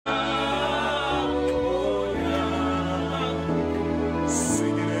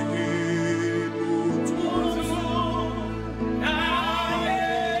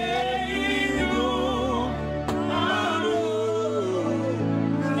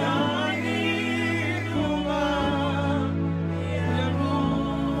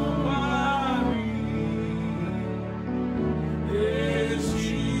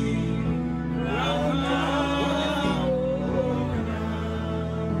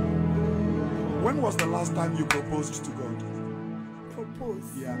When was the last time you proposed to God? Propose.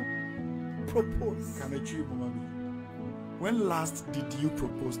 Yeah. Propose. Can I chew, mommy? When last did you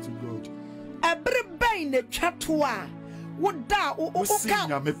propose to God? Every in the chatwa.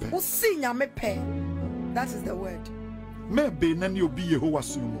 That is the word. Maybe then you'll be Jehovah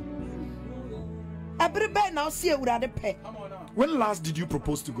Sumo. Every now see what I pay. When last did you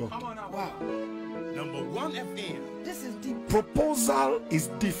propose to God? Wow. Number 1 FM. This is deep. Proposal is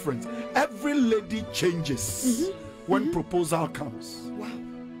different. Every lady changes when proposal comes. Wow.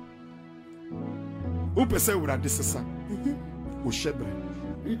 Upe say ura disesa. O shebre.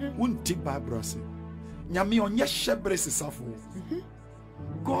 Unti babrasi. Nyami onye shebre sisafo.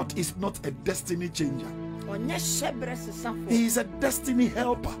 God is not a destiny changer. Onye shebre sisafo. He is a destiny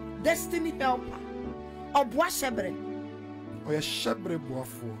helper. Destiny helper. Obwa shebre. Oye shebre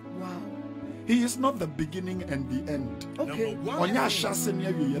boafo. Wow. He is not the beginning and the end. Okay. Onya ashase ne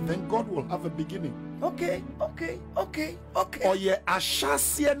awie, then God will have a beginning. Okay. Oye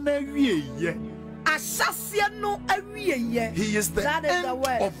ashase na awie ye. He is the end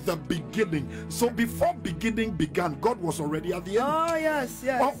of the beginning. So before beginning began, God was already at the end. Oh yes.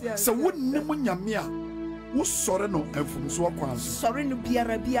 So wouldn't nyamia who sorry no sorry no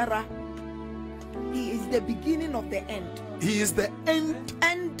biara. He is the beginning of the end. He is the end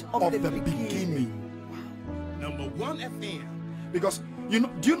of the beginning. Wow. Number 1 FM. Because do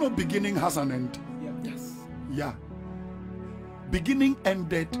you know beginning has an end? Yes. Yeah. Beginning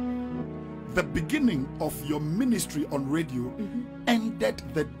ended. The beginning of your ministry on radio ended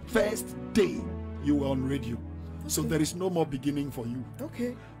the first day you were on radio. Okay. So there is no more beginning for you.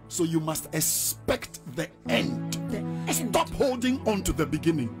 Okay. So you must expect the end. Stop holding on to the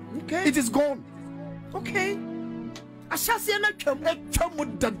beginning. Okay. It is gone. Okay. My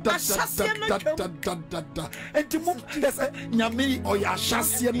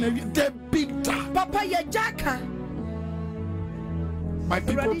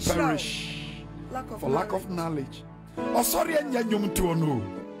people perish for lack of knowledge. Oh, sorry, and yanyum to no.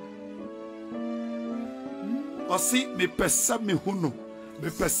 Oh, see, me pesa me huno, me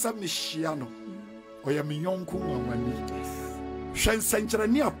pesa me shiano. Oh, ya me yonku wani. Shen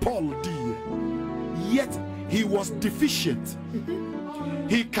centrania Paul die. Yet he was deficient.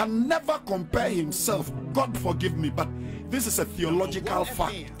 He can never compare himself. God forgive me, but this is a theological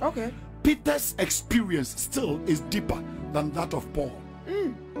fact. Okay. Peter's experience still is deeper than that of Paul.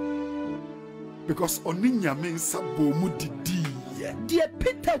 Because oninya mensa bomu didi dear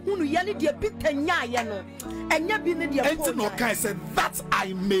Peter hunu yani dear Peter nya no enya bi ne dear Paul no can say that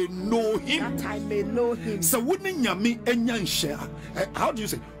I may know him. That I may know him. So wuni nyame enya nhye. How do you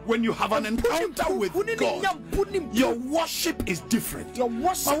say when you have an encounter with God, your worship is different. Your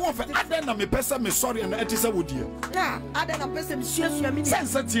worship is different. Adena me pesa me sorry and etisa wodie. Nah, adena pesa me suasua me.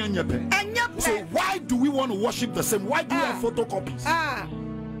 Sense enya pe. So why do we want to worship the same? Why do we have photocopies?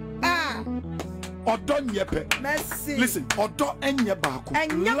 Mercy. Listen,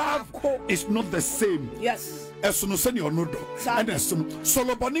 love is not the same. Yes. And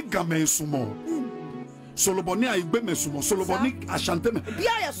Soloboni game sumo. Soloboni aigbe me sumo. Soloboni ashante me.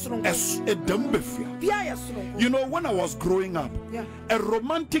 You know, when I was growing up, a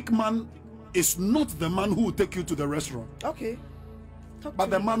romantic man is not the man who will take you to the restaurant. Okay. But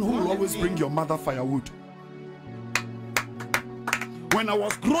the man who will always bring your mother firewood. When I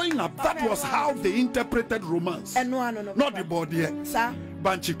was growing up, that was how they interpreted romance. Not the body.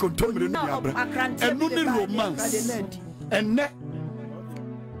 Banchi kontomri no yabra. And only romance. And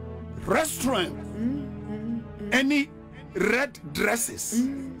restaurant. Any red dresses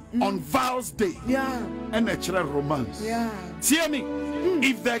on Val's Day. And natural romance. Hear me.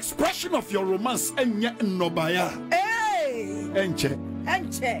 If the expression of your romance nobaya. Enche.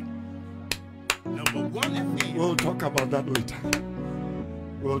 Number 1 FM. We'll talk about that later.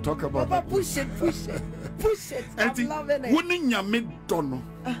 We'll talk about that. Push it. I'm loving it. Wouldn't ya mid dono?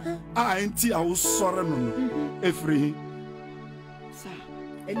 Auntie, I was sorry. Every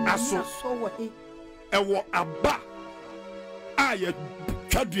aso ewo aba. Aye,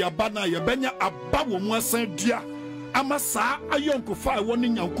 Kadria Bana, ya benya aba womwasan dia. Amasa ayonko fa woni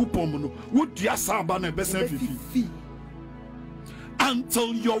nyankopom would dia sa ba na besen fifi.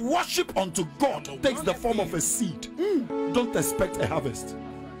 Until your worship unto God takes the form of a seed, don't expect a harvest.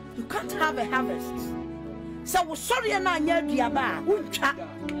 You can't have a harvest. So we're sorry and I near Diaba.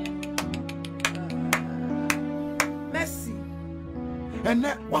 Mercy. And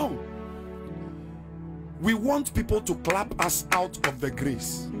then, wow, we want people to clap us out of the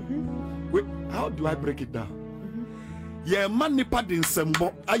grace. Wait, how do I break it down? ye man nipa de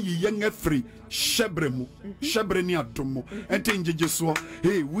nsembo ayi yenga free shebremu shebre ni adomo enti njeje so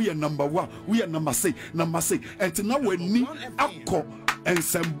hey we are number 1 we are number 6 enti na wani akọ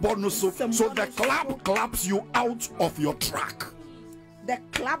ensembo no so the clap claps you out of your track. The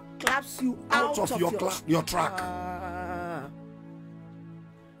clap claps you out of your track.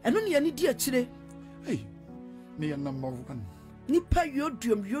 And only any dear chile. Hey, me number 1. Nipa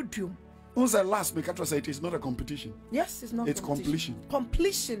yodium. Who's the last? Because say it is not a competition. Yes, it's not. It's completion.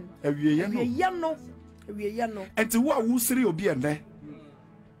 Completion. We yano. And to what who siri obi ene?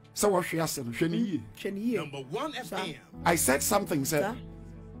 So what she asked Number 1 FM. I said something, sir.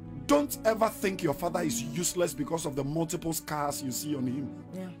 Don't ever think your father is useless because of the multiple scars you see on him.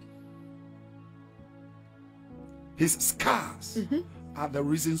 Yeah. His scars are the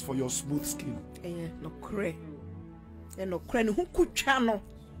reasons for your smooth skin. No cray. No cray. Who could channel?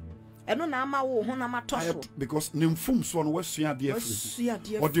 I don't know because Nimfum Swan was dear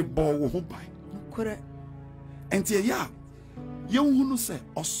or the ball who buy. Correct. And yeah, young who say,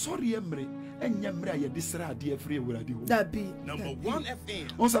 oh, sorry, Emre, and Yamra, disra dear free will I do. That be number 1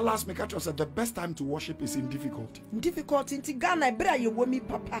 FM. Also, last Mekacho said the best time to worship is in difficulty. Difficulty in Tigana, Bra, you want me,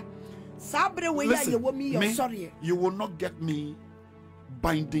 Papa. Sabre, way you want me, you're sorry. You will not get me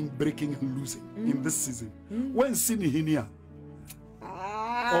binding, breaking, and losing in this season. When sin here.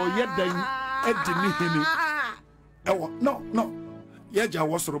 Oh, yet then, no. Yeah,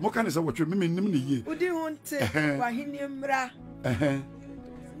 was so what can I say what you mean? Ye, would you want to Wahinimbra?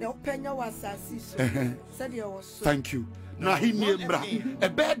 No penya was said you was. Thank you. Nahinimbra, a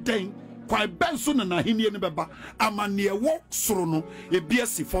bad day, quite benson and Nahinimbaba. I'm a near walk sorono, a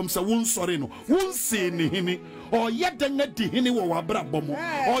BSC from sa woon sorino, won't see ni hini, or yet then get the hini or Abrabomo,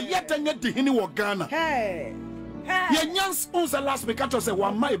 or yet then get the hini or Ghana. Hey. Yanyans owns the last Mekato say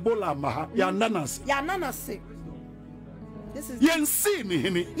one my bola maha Yananas. This is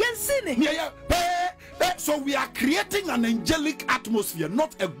Yansini. So we are creating an angelic atmosphere,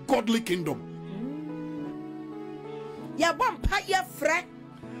 not a godly kingdom. Ya bompa ya fra.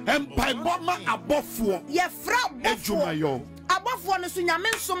 Empire bomba above ya fra Ejumayo. Above no so nyame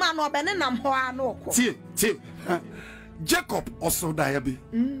nsoma no obene nam ho ano ko. Tie. Jacob also died.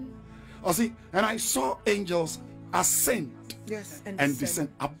 See, and I saw angels ascend and descend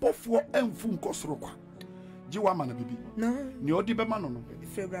above what enfum kosrokwa. Jiwa mana bibi. No. Ni odi bema no.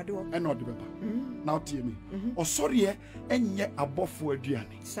 Febrado. En odi beba. Now tie me. Osori enye above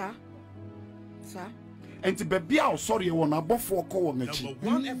aduane. Sir. Enti bebia osori won above ko won achi. Number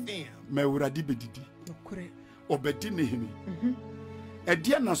 1 FM. Me uradi bedidi. Okure. Obedi ne hini.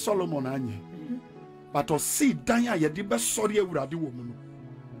 Edia na Solomon anye. But o see dan ya yedi be sori uradi wo mu no.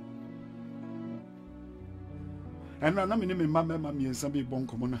 And now I'm in my mammy and some bon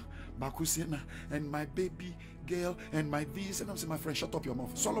common Bakusina and my baby girl and my this. And I'm saying, my friend, shut up your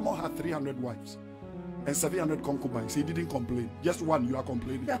mouth. Solomon had 300 wives and 700 concubines. He didn't complain. Just one, you are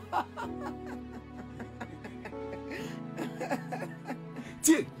complaining.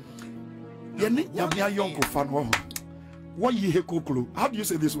 What ye hekoklo? How do you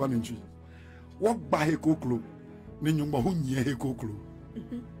say this one in tree? What by hekoklo? Ninyumba hunye hekoklo.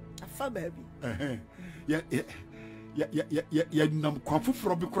 Afa baby.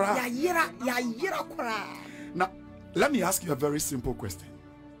 Now, let me ask you a very simple question.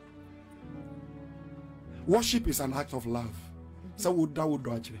 Worship is an act of love. So would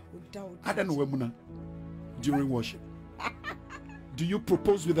actually. I don't know during worship. Do you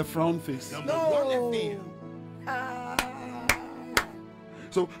propose with a frown face? No.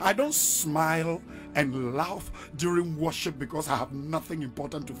 So I don't smile and laugh during worship because I have nothing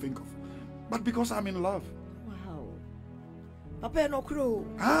important to think of, but because I'm in love. Papa no crow.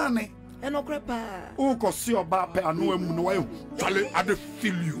 Anne. No crepa. Oh, cause your bape and no one. Charlie, I don't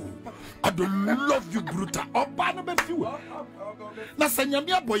feel you. I don't love you, brutal. Oh, Barnabas, you. Now,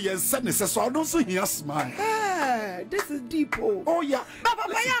 Sanyamia boy, and send so I don't see here smile. This is deep. Oh, yeah. Papa,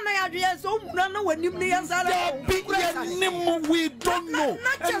 I address. Oh, no, when you play as we don't know,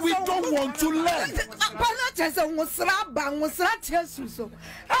 and we don't want to learn.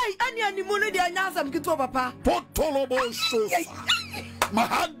 Potolobo sofa.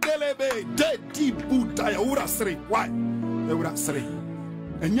 Mahandelebe dead deep buta ya urasri. Why? Urasri.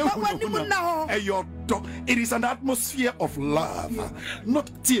 And it is an atmosphere of love, not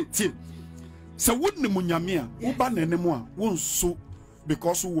tie. So wouldn't munyamia uba nenemwa won so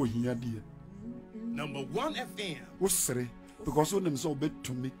because we here dear. Number 1 FM. Usre because when them so bad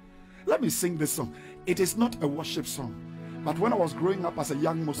to me. Let me sing this song. It is not a worship song, but when I was growing up as a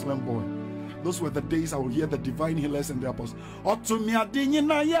young Muslim boy, those were the days I would hear the divine healers and the apostles. Otumia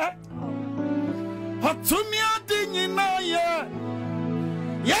dinyina ye. Otumi adinyi na ye.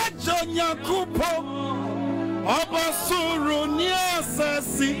 Yejonya kupo. Obasuru ni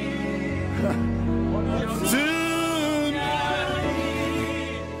asasi.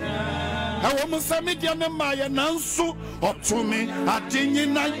 Awo musami dia me maye nansu otumi adinyi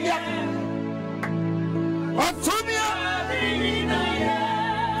na ya. Otumi adinyi na ya.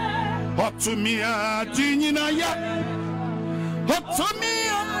 Otumi adinyi na ya. Otumi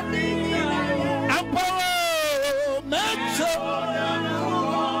adinyi na ya. Apawo mecho.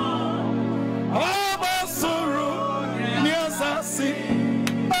 Obasuru ni asasi.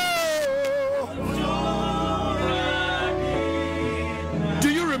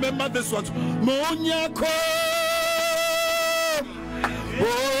 Remember this one. Monyako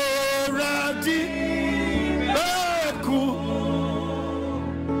Oradi Beku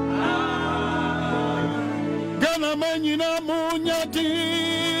Gana Manina Monyati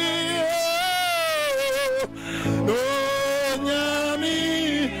Onyami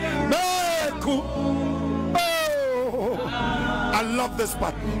Beku. Oh, I love this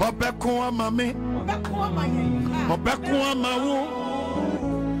part. Obeku Amami Obeku Amawu.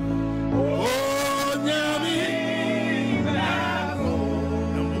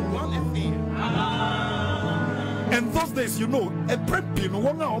 And those days, you know, a prepping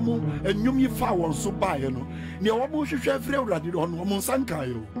one hour and you me found so by you know, near almost every already on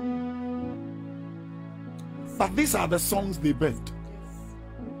Monsankayo. But these are the songs they birthed.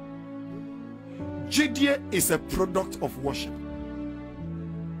 Jidie is a product of worship.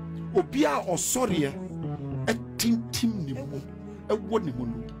 Obia or sorry, a tim nimu, a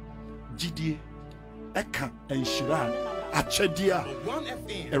wonimu. Jidie, Eka, and Shiran, Achedia,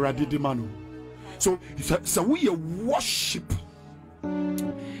 Eradidimanu. So we worship.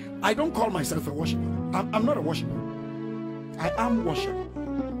 I don't call myself a worshiper. I'm not a worshiper. I am worship.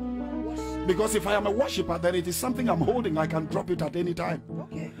 Because if I am a worshiper, then it is something I'm holding. I can drop it at any time.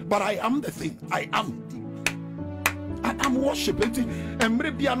 Okay. But I am the thing. I am worshiping. And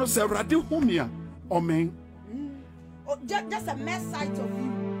maybe I know say Radiovangelist. Amen. Just a message of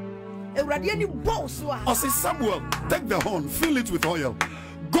you. A Radiovangelist boss. I say Samuel, take the horn, fill it with oil.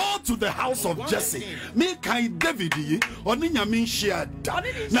 Go to the house of Jesse. Me kai David oninya min shared.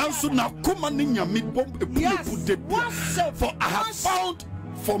 Now so na kuma ninya mi bomb for I have found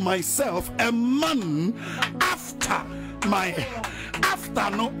for myself a man after no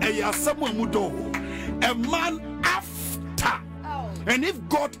a man after. And if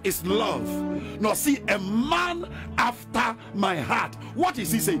God is love, no see a man after my heart. What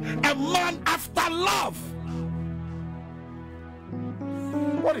is he saying? A man after love.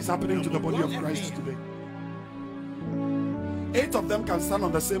 What is happening to the body of Christ today? 8 of them can stand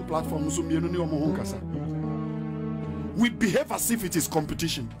on the same platform. We behave as if it is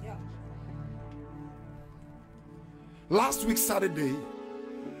competition. Last week, Saturday,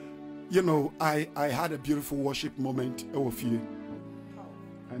 you know, I had a beautiful worship moment over here.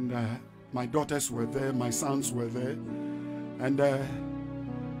 And my daughters were there, my sons were there. And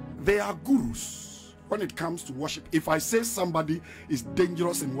they are gurus. When it comes to worship, if I say somebody is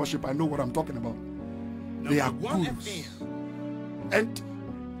dangerous in worship, I know what I'm talking about. They are gurus. And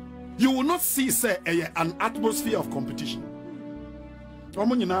you will not see, say, an atmosphere of competition.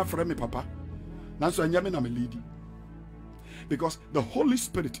 Because the Holy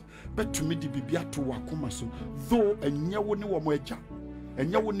Spirit, but to me, though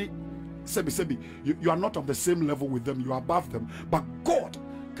you are not of the same level with them, you are above them, but God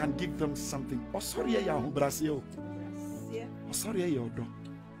can give them something. Oh, sorry, Brazil. Oh, sorry,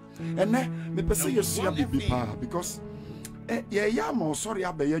 and then me say you see a baby pa because I'm sorry,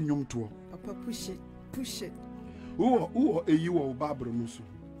 I be nyum to. Papa, push it. Who you or Barbara Musu?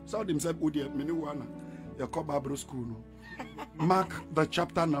 So them said, "Udi at Minuana, your call Barbara school." Mark the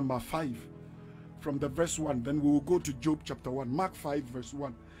chapter number 5, from the verse 1. Then we will go to Job chapter 1. Mark 5 verse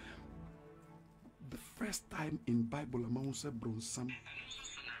 1. The first time in Bible among say bronsam.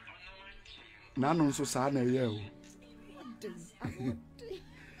 Nanon so sa na ye o.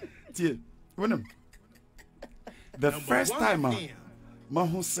 The first time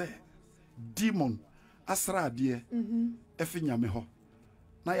mahu say demon asra ade efinya me ho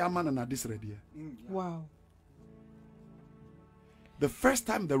na ya man na this ready. Wow. The first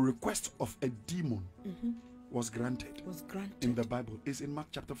time the request of a demon was granted in the Bible is in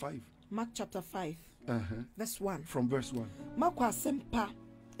Mark chapter 5. Mark chapter 5 verse 1. From verse 1. Mark was sempa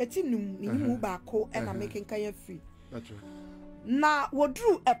etinum ni mu ba ko e na making kaya free. That's right. Na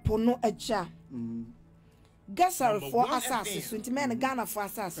wodru epono eja. Gasar for asase so ntimene Ghana for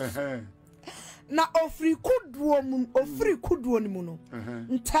asase. Na ofri kuduo ni mu no.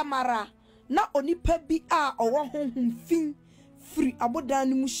 Ntamara na onipa bi a owo honhom fin free abodan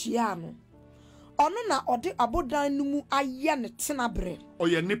no mu hia no ono na ode abodan no mu aye ne tenabre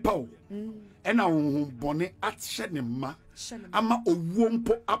oye nipa o ena honhom bone atye ne ma ama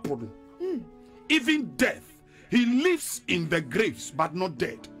owompo apodo even death he lives in the graves but not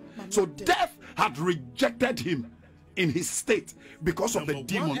dead so death had rejected him in his state because of the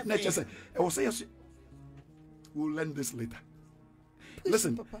demon. We'll learn this later.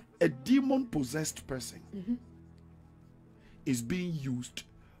 Listen, a demon possessed person is being used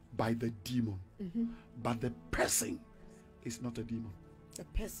by the demon, but the person is not a demon. The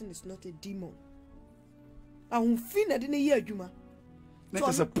person is not a demon. And fina didn't hear you, Let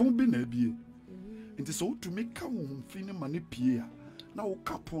us a pumbi nebi. And so to make come fina manipia. Now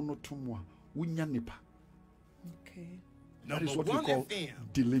capono tomwa winya nipa. Okay. That is what we call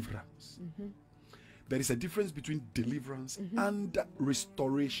deliverance. There is a difference between deliverance and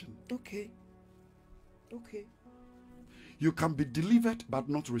restoration. Okay. Okay. You can be delivered but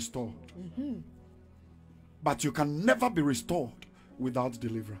not restored. But you can never be restored without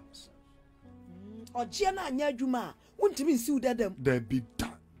deliverance. There be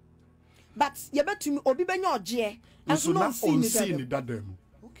done. But you bet to me, Obi Benya Oje, and so not seen that.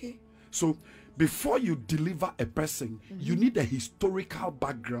 Okay. So before you deliver a person, you need a historical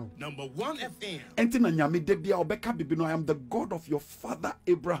background. Number 1 FM. I am the God of your father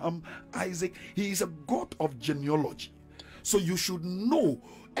Abraham, Isaac. He is a God of genealogy. So you should know.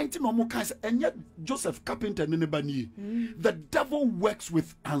 And yet Joseph Carpenter the devil works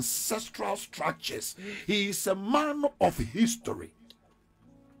with ancestral structures. He is a man of history.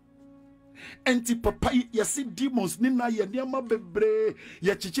 Enti papa yesi demons nina ye niama bebre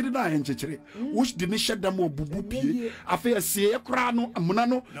ye chichiri na enchichiri which didn't shed them bubu pie afa yesi ekra no amuna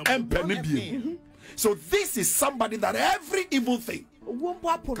no empene bie. So this is somebody that every evil thing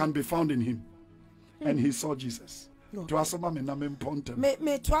can be found in him. And he saw Jesus. To asoma me na me ponte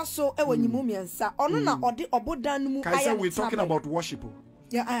me to aso e wanyimu miensa ono na ode obodan mu aya. We're talking about worship.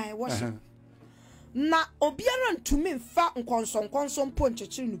 Yeah, worship. Na obiara ntumi mfa nkonson po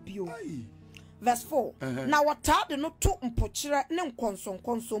nchechiri no bio. Verse 4. Na watade no to mpochire ne nkonson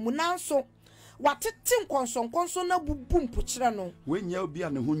mu nanso watete nkonson na bubu mpochire no. Wenya obi a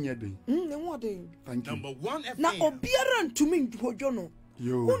ne ho nya den. Ne ho den. Thank you. Number 1 FM. Na obiara ntumi ndhodwo no.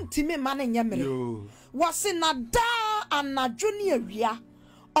 Untimi ma ne nyemere. Wase na da anadwo ne awia.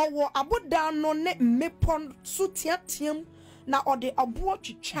 Owo abodan no ne mmepon so tiatiam. Na ode abo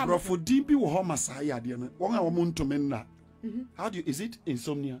twitwa. Brofodi bi wo ho masaya ade no. Won a wo ntumi na. How do you, is it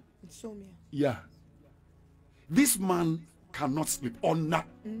insomnia? Insomnia. Yeah. This man cannot sleep on that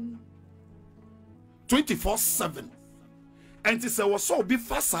 24/7. And it was so be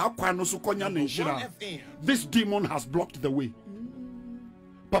fast. This demon has blocked the way.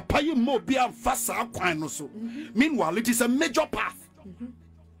 Papa you mo be fast. Meanwhile, it is a major path.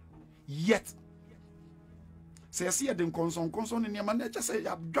 Yet, say I see a concern in your man. Just say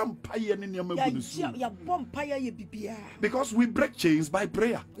ya jump pie in your because we break chains by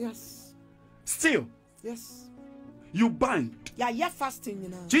prayer. Yes. Still, yes, you bind. Yeah, fasting, you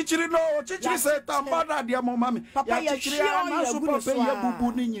know. Chichiri no, chichiri say tambada dia mo mami. Papa ya chichiri na so papa ya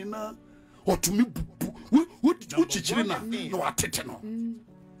bubu ni nyina. Otumi bubu. Wo chichiri na no atete no.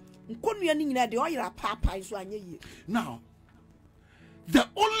 Nkonua ni nyina de oyira papa so anye ye. Now, the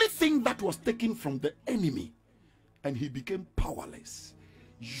only thing that was taken from the enemy and he became powerless,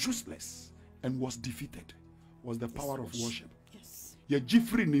 useless, and was defeated was the power of worship. Ye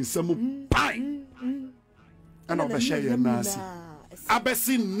jifri ni nsemu pai ana obehye ye nasi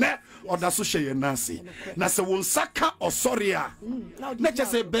abesi ne odaso hye ye nasi na se wonsaka osori a na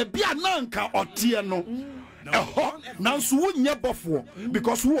chese bebia na nka otie no eho nanso wonye bofo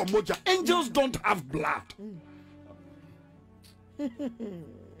because wo moja angels don't have blood.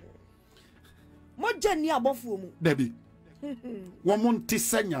 Moja ni abofo mu debi wo monti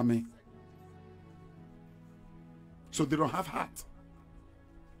senyame, so they don't have heart.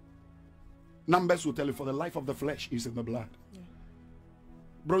 Numbers will tell you, for the life of the flesh is in the blood.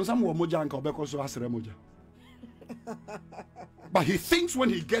 But he thinks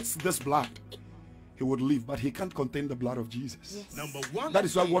when he gets this blood, he would live, but he can't contain the blood of Jesus. Yes. Number 1. That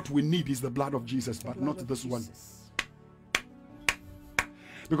is why what we need is the blood of Jesus, but not this one.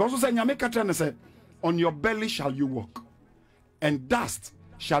 Because Nyame said, on your belly shall you walk, and dust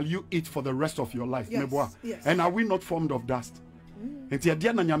shall you eat for the rest of your life. Yes. Yes. And are we not formed of dust? Enti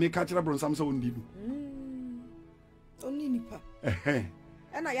adia na nyame ka kira bronsam se ondidu. Oni nipa.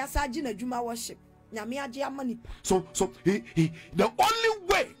 Na ya sa agi na dwuma worship. Nyame agi ama nipa. So he the only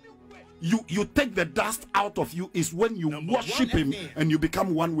way you take the dust out of you is when you worship him and you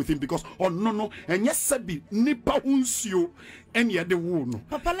become one with him, because no and yes sabi nipa hunsio and ye de wo no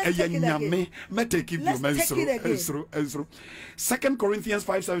Papa, let's take it again. Let's take it again. 2 Corinthians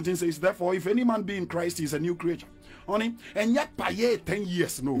 5:17 says, therefore if any man be in Christ, he is a new creature. Honey, and yet pa ye 10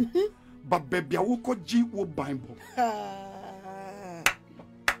 years no. But baby awuko ji wo Bible.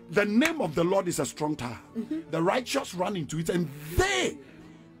 The name of the Lord is a strong tower. The righteous run into it and they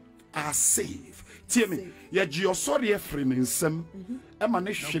are saved. Tell me, ya jiosori efrin nsem ema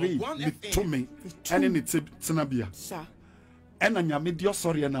ne hwere bitumi ene ne tsenabia. Ena nyame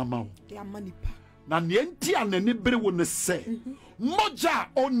diosori na ma wo. Na ne enti anani bere wo ne se. Moja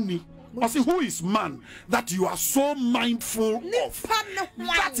oni. I say, who is man that you are so mindful of?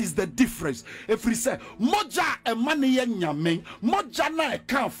 That is the difference. If we say, Moja a money nyame, Moja na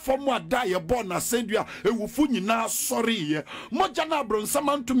can form what die born a send you a wufuni na sorry. Moja na bron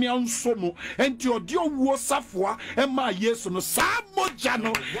saman to me on somo, and your dear wasafwa, and my yes no sa Moja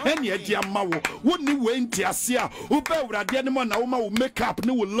no, and yet dear mawo, wouldn't wait to see who bear the animal now will make up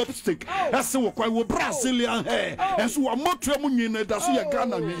no lipstick. That's so quite Brazilian hair, and so a motor munine that's your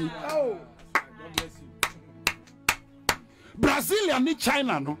gun. Brazilian ni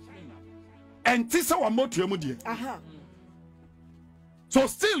China no, and tisa wa motu emudie. So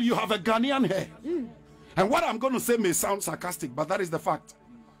still you have a Ghanaian hair. And what I'm going to say may sound sarcastic, but that is the fact.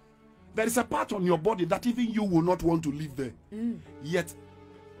 There is a part on your body that even you will not want to live there. Yet,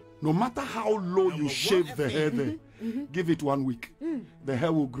 no matter how low you shave the hair there, give it 1 week, the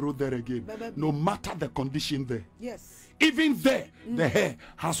hair will grow there again. No matter the condition there. Yes. Even there, the hair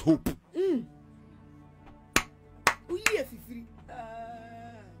has hope.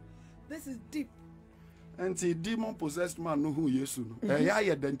 This is deep. And the demon possessed man know who Yesu no.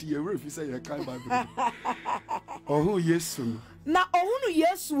 Yeah, denti ye if you say you can't Bible. Or who Yesu. Na ohunu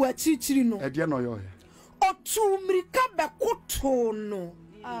Yesu achichiri no. E dia no yo. Otumrika bekoto no.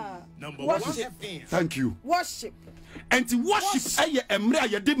 Number 1 FM. Thank you. Worship. And the worship aye emre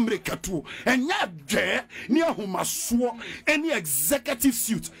aye de mrekatu. Enya de ni ahomaso any executive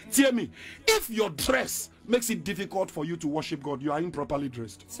suit. Tell me, if your dress makes it difficult for you to worship God, you are improperly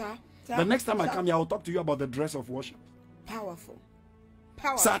dressed. Sir. The next time I come here, I will talk to you about the dress of worship. Powerful.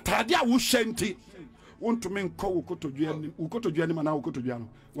 Powerful. Satadia wushenti. Want to mean ko ukotojuani mana ukotojuano.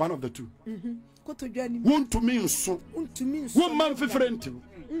 One of the two. Kotojuani. Want to mean so. Want to mean so. One man different.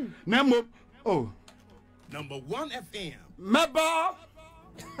 Nemo. Oh. Number 1 FM. Meba.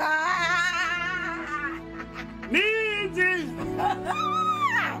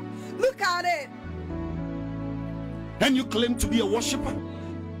 Look at it. And you claim to be a worshiper.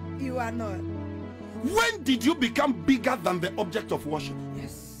 You are not. When did you become bigger than the object of worship?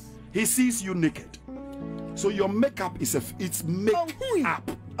 Yes. He sees you naked. So your makeup is it's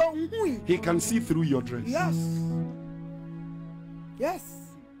make-up. He can see through your dress. Yes. Yes.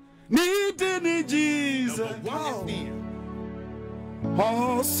 Need Jesus. Number 1 FM.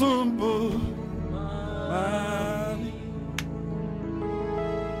 Awesome.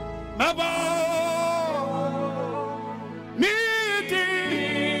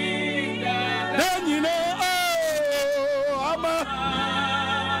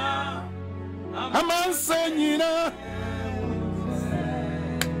 I'm saying, you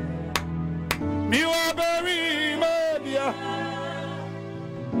are very media.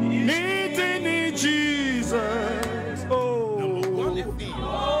 Needing Jesus. Oh, Number 1 FM.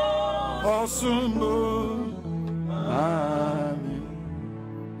 awesome. Amen.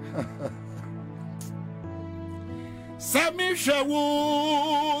 Sami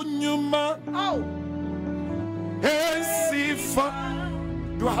shawu nyuma. Oh. Esifa.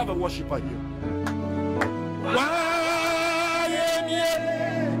 Do I have a worshiper here?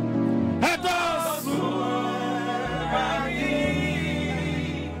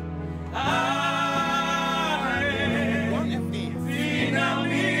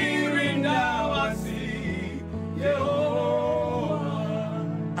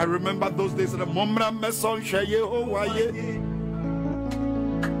 I remember those days that Momra Meson Yehovah ye.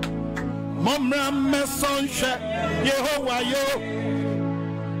 Momra Meson Yehovah yo.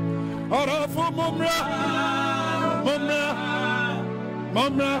 Orafu Momra.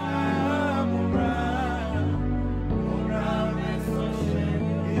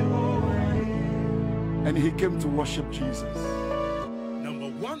 And he came to worship Jesus. Number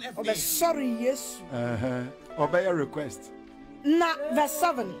 1 FM. Oh, sorry, yes. Obey your request. Na verse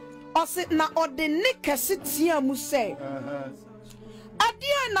 7. Ose na odene kesitia mu say.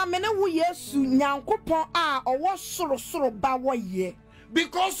 Adia na mene wo Yesu Nyankopon a owo soro ba wo ye.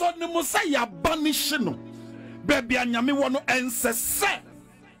 Because on the Messiah banish no. Baby anyame wo no ensese.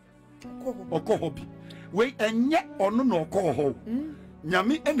 oko hobby we enye ono no oko ho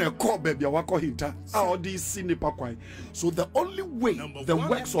nyame ene call baby wako hinta all these sinipa kwai. So the only way the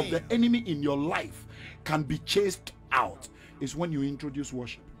works of the enemy in your life can be chased out is when you introduce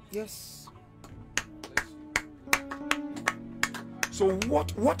worship. Yes. So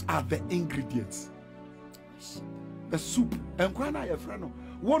what are the ingredients? The soup. And kwana ya frano.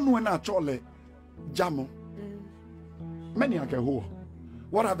 One when I chole jamo. Many are who.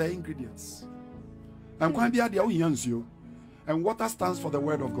 What are the ingredients? And kwana biya dia uyanzio. And water stands for the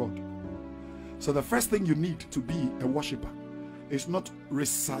word of God. So the first thing you need to be a worshiper is not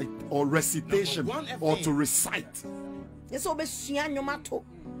recite or recitation or to recite. Yes, obesua and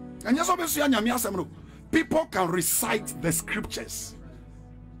yes, obesua people can recite the scriptures,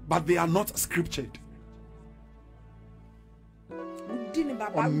 but they are not scriptured.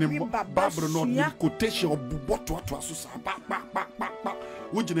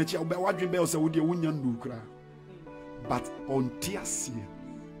 But on Tiasia,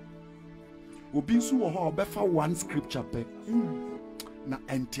 Obinsu or Befa one scripture pe na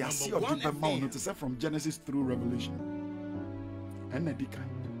Tiasia or the mount to say from Genesis through Revelation. And a decan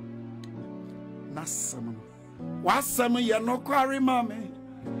Nasam was some ya no quarry, mammy.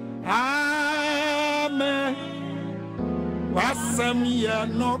 Amen. Was some ya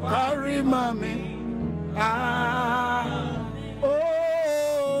no quarry, mammy. Ah,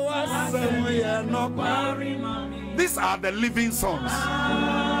 oh, was some ya no quarry, mammy. These are the living songs.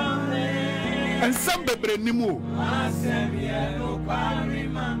 And some bebre nimu.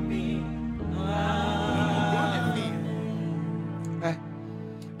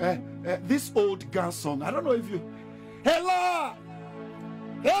 This old girl song. I don't know if you. Hela,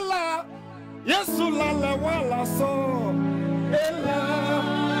 hela, yesu la la wala so. Hela,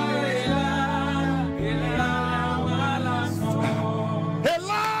 hela, hela wala so.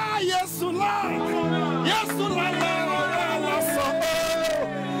 Hela, yesu la. Yesu la la la so,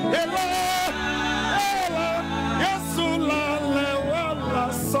 ela, ela, Yesu la la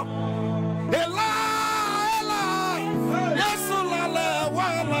so, ela, ela, Yesu la la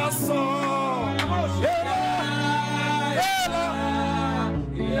so, ela, ela.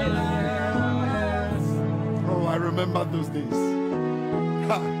 Oh, I remember those days.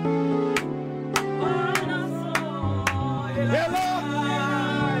 Ha. Ela.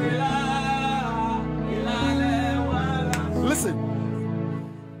 Listen,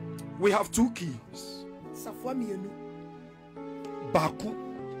 we have two keys. Baku,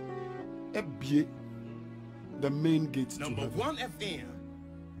 Ebie, the main gate. Number 1 FM.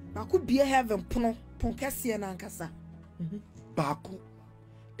 Baku be heaven, Ponkasi and Ankasa. Baku,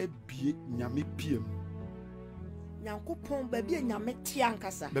 Ebie, Nyami PM. Yanko Pon, baby, and Yame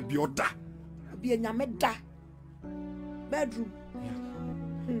Tiankasa. Baby, Oda. Be a Yame da. Bedroom.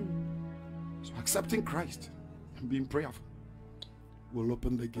 So accepting Christ and being prayerful will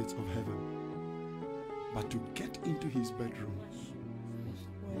open the gates of heaven. But to get into his bedroom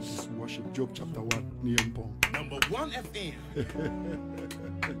is worship. Job chapter 1. Number 1 FM.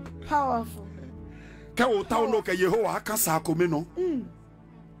 Powerful.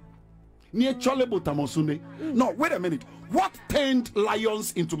 No, wait a minute. What turned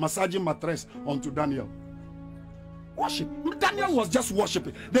lions into massaging mattress onto Daniel? Worship. Daniel was just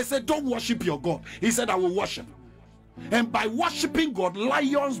worshiping. They said, don't worship your God. He said, I will worship. And by worshiping God,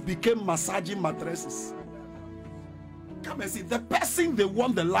 lions became massaging mattresses. Come and see, the person they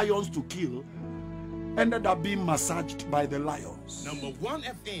want the lions to kill ended up being massaged by the lions. Number 1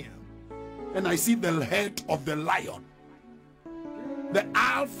 FM. And I see the head of the lion, the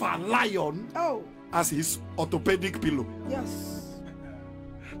alpha lion, as his orthopedic pillow. Yes.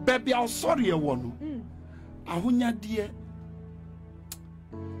 Baby, I'm sorry, one. Ahunya dear,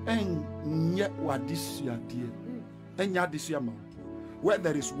 and yet what this year, dear, and yet this year, where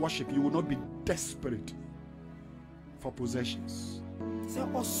there is worship, you will not be desperate for possessions.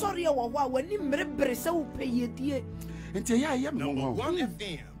 So, sorry, when you remember, so pay ye, dear. And I am Number 1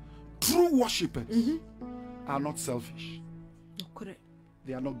 FM. True worshippers are not selfish. No, correct.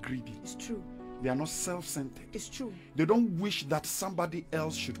 They are not greedy. It's true. They are not self-centered. It's true. They don't wish that somebody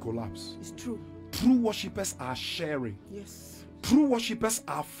else should collapse. It's true. True worshippers are sharing. Yes. True worshippers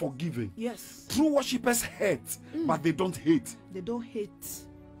are forgiving. Yes. True worshippers hate, but they don't hate. They don't hate.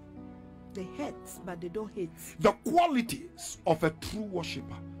 They hate, but they don't hate. The qualities of a true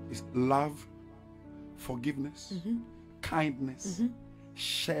worshipper is love, forgiveness, kindness,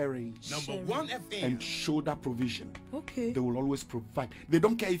 sharing, Number 1 FM. and shoulder provision. Okay. They will always provide. They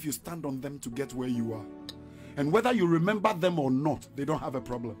don't care if you stand on them to get where you are. And whether you remember them or not, they don't have a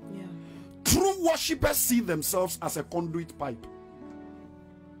problem. Yeah. True worshippers see themselves as a conduit pipe.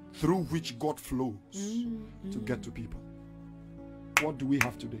 through which God flows to get to people. What do we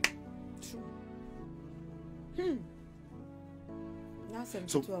have today?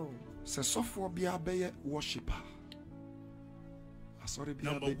 So software be a worshiper.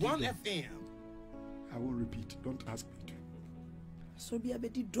 Number 1 FM. I will repeat. Don't ask me to. So be a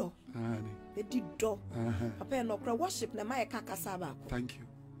bedi do. Bedi do. Papa no kra worship na my kakasa ba. Thank you.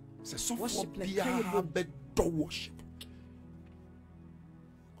 So software be a bedo worship.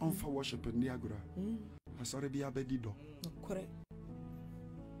 On for worship in the agora. I sorry be a bedi do. Correct.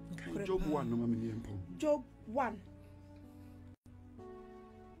 Job 1 no mami Job 1.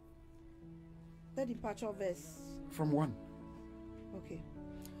 That departure verse. From 1. Okay.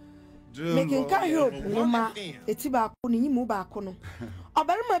 Making can help no ma etiba ko ni yimu ba ko no.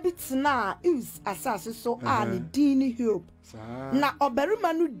 Obarima bi tina is asase so a dini help. Na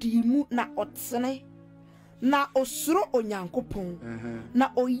obarima no di mu na otene. Na osuro onyankopon.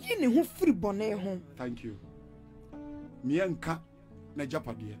 Na oyi ne ho firi bone ho. Thank you. Mienka na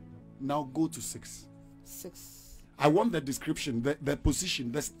japade. Now go to 6. 6. I want the description, the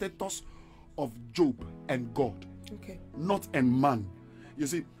position, the status of Job and God. Okay. Not and man. You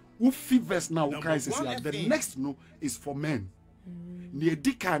see, who verse now the next no is for men. Near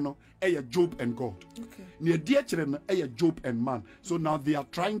Dikano, Job and God. Okay. Near dear children, Job and man. So now they are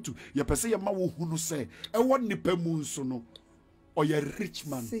trying to ya pese ya ma wo hunu say e won ni pemu so no or a rich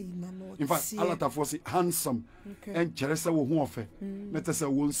man. In fact, a lot of us handsome and cheresa wo hu ofe. Let us say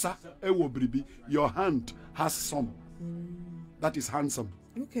wonsa e wo bribi. Your hand has some. That is handsome.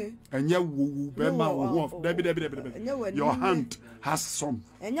 Okay. And your hand has some.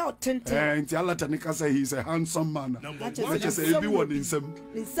 And your tent. And Alatanika say he's a handsome man. Let's just say everyone in some.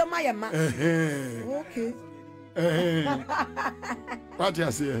 In some I am. Okay. What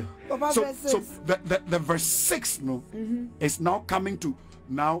you say? So the verse 6 no is now coming to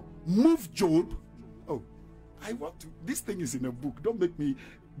now move Job. Oh, I want to. This thing is in a book. Don't make me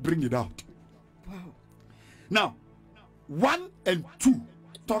bring it out. Wow. Now, 1 and 2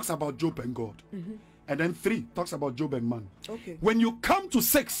 talks about Job and God. And then 3 talks about Job and man. Okay. When you come to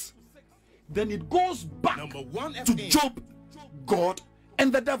 6, then it goes back to Job, God,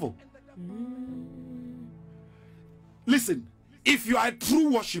 and the devil. Listen, if you are a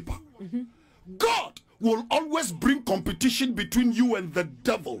true worshiper, God will always bring competition between you and the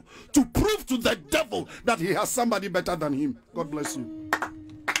devil to prove to the devil that he has somebody better than him. God bless you.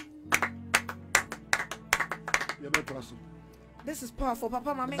 This is powerful,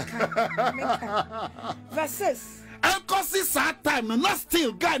 Papa. Verses. And cause this time, not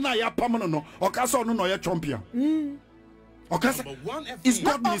still guy na ya permanent no. Okaso no ya champion. Okaso is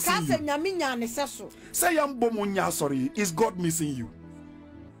God missing you? Say yambomunya sorry. Is God missing you?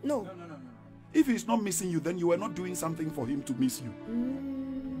 No. If he's not missing you, then you are not doing something for him to miss you.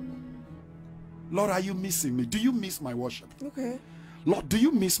 Lord, are you missing me? Do you miss my worship? Okay. Lord, do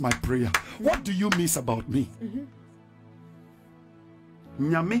you miss my prayer? What do you miss about me?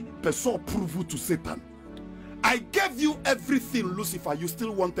 Nyame peso prove to Satan. I gave you everything, Lucifer. You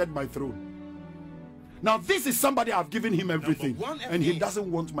still wanted my throne. Now this is somebody I've given him everything, and he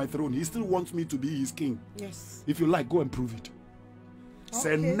doesn't want my throne. He still wants me to be his king. Yes. If you like, go and prove it.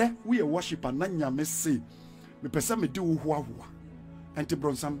 Say ne we a worshiper na nyame say me pese me di wo ho enti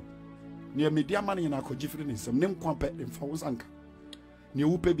bronsam ne media man na akogifiri ne nsam ne nkwape mfa wo sanka ne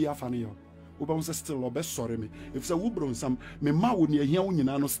wo pe bi afa ne yo wo ba say still obe sorry me if say wo bronsam me ma wo ne ahia wo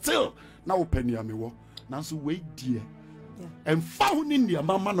nyina no still na wo pe ne me wo nanso we die emfa ho ne ne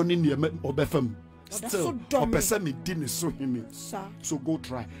mama no ne ne obe fam still opese me di ne so hini so go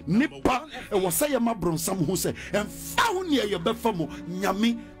try nipa e wo say ma bronsam ho say emfa ho ne ye be fam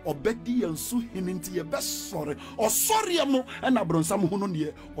nyame obedi yansu hini nti ye be sorry o sorry mo e na bronsam ho no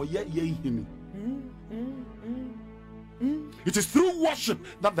ne o ye hini. It is through worship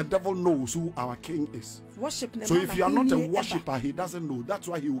that the devil knows who our king is. Worship. So if you are not a worshiper, he doesn't know. That's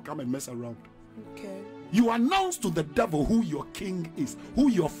why he will come and mess around. Okay. You announce to the devil who your king is, who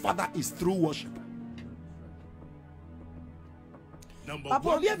your father is through worship. Papa,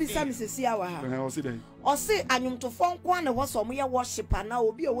 obi abisa me sesi awa ha. O se anyumtofo nkwa na wo so mo ye worshiper na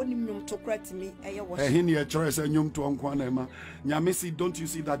obi a woni nyumto kratimi eye worship. He ne chore se nyumto nkwa na ma. Nyame si, don't you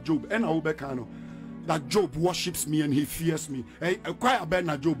see that Job? And wo be kan no. That Job worships me and he fears me. Hey, quite a bad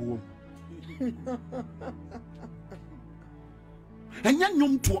na Job wo. And yan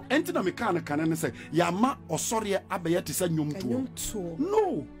nyumto enti na me kan say yama osori abeye te say nyumto.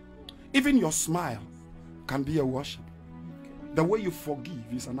 No. Even your smile can be a worship. The way you forgive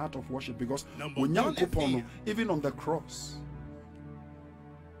is an act of worship, because when even on the cross,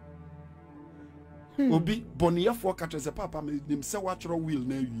 Obi bonia for catches a papa nim se watchro will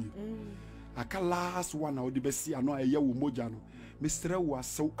na wie. Aka last one na odi besi ano aye wo moja no. Mr. was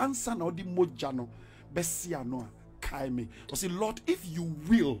so answer na odi moja no besi ano kai me. O say Lord, if you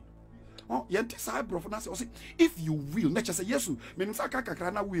will. Oh, yenti say bro na say if you will, nature say yesu, menim say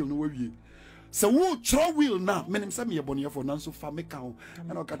kakakra na will no wie. So wo tro will na menim say me bonia for na so fa me kan.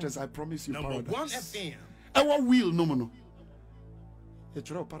 And o catches I promise you Number paradise. 1 FM. Our will no no. You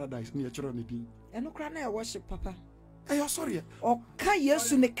tro paradise, me tro ni din. Eno kra na worship papa. Hey, sorry. Oka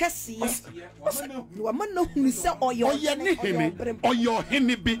Yesu ne kese. Wa man no hu se oyo ni hene. Oyo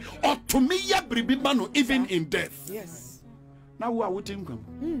hene bi otumi ya bribi mano even in death. Yes. Now who are waiting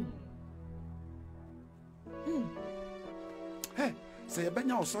come? Hey, say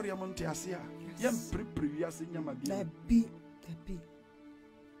benya o sorry amonte asia. Yem prepare ase nyama bi.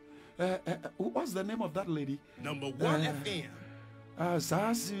 What's the name of that lady? Number 1 FM.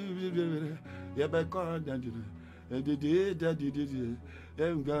 Sasi ya be ko dandine.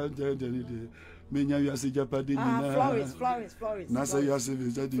 Menya yase japade nyina. Florence. Na say yase be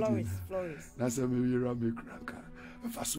jadi. Florence. Na say me wira me kranka.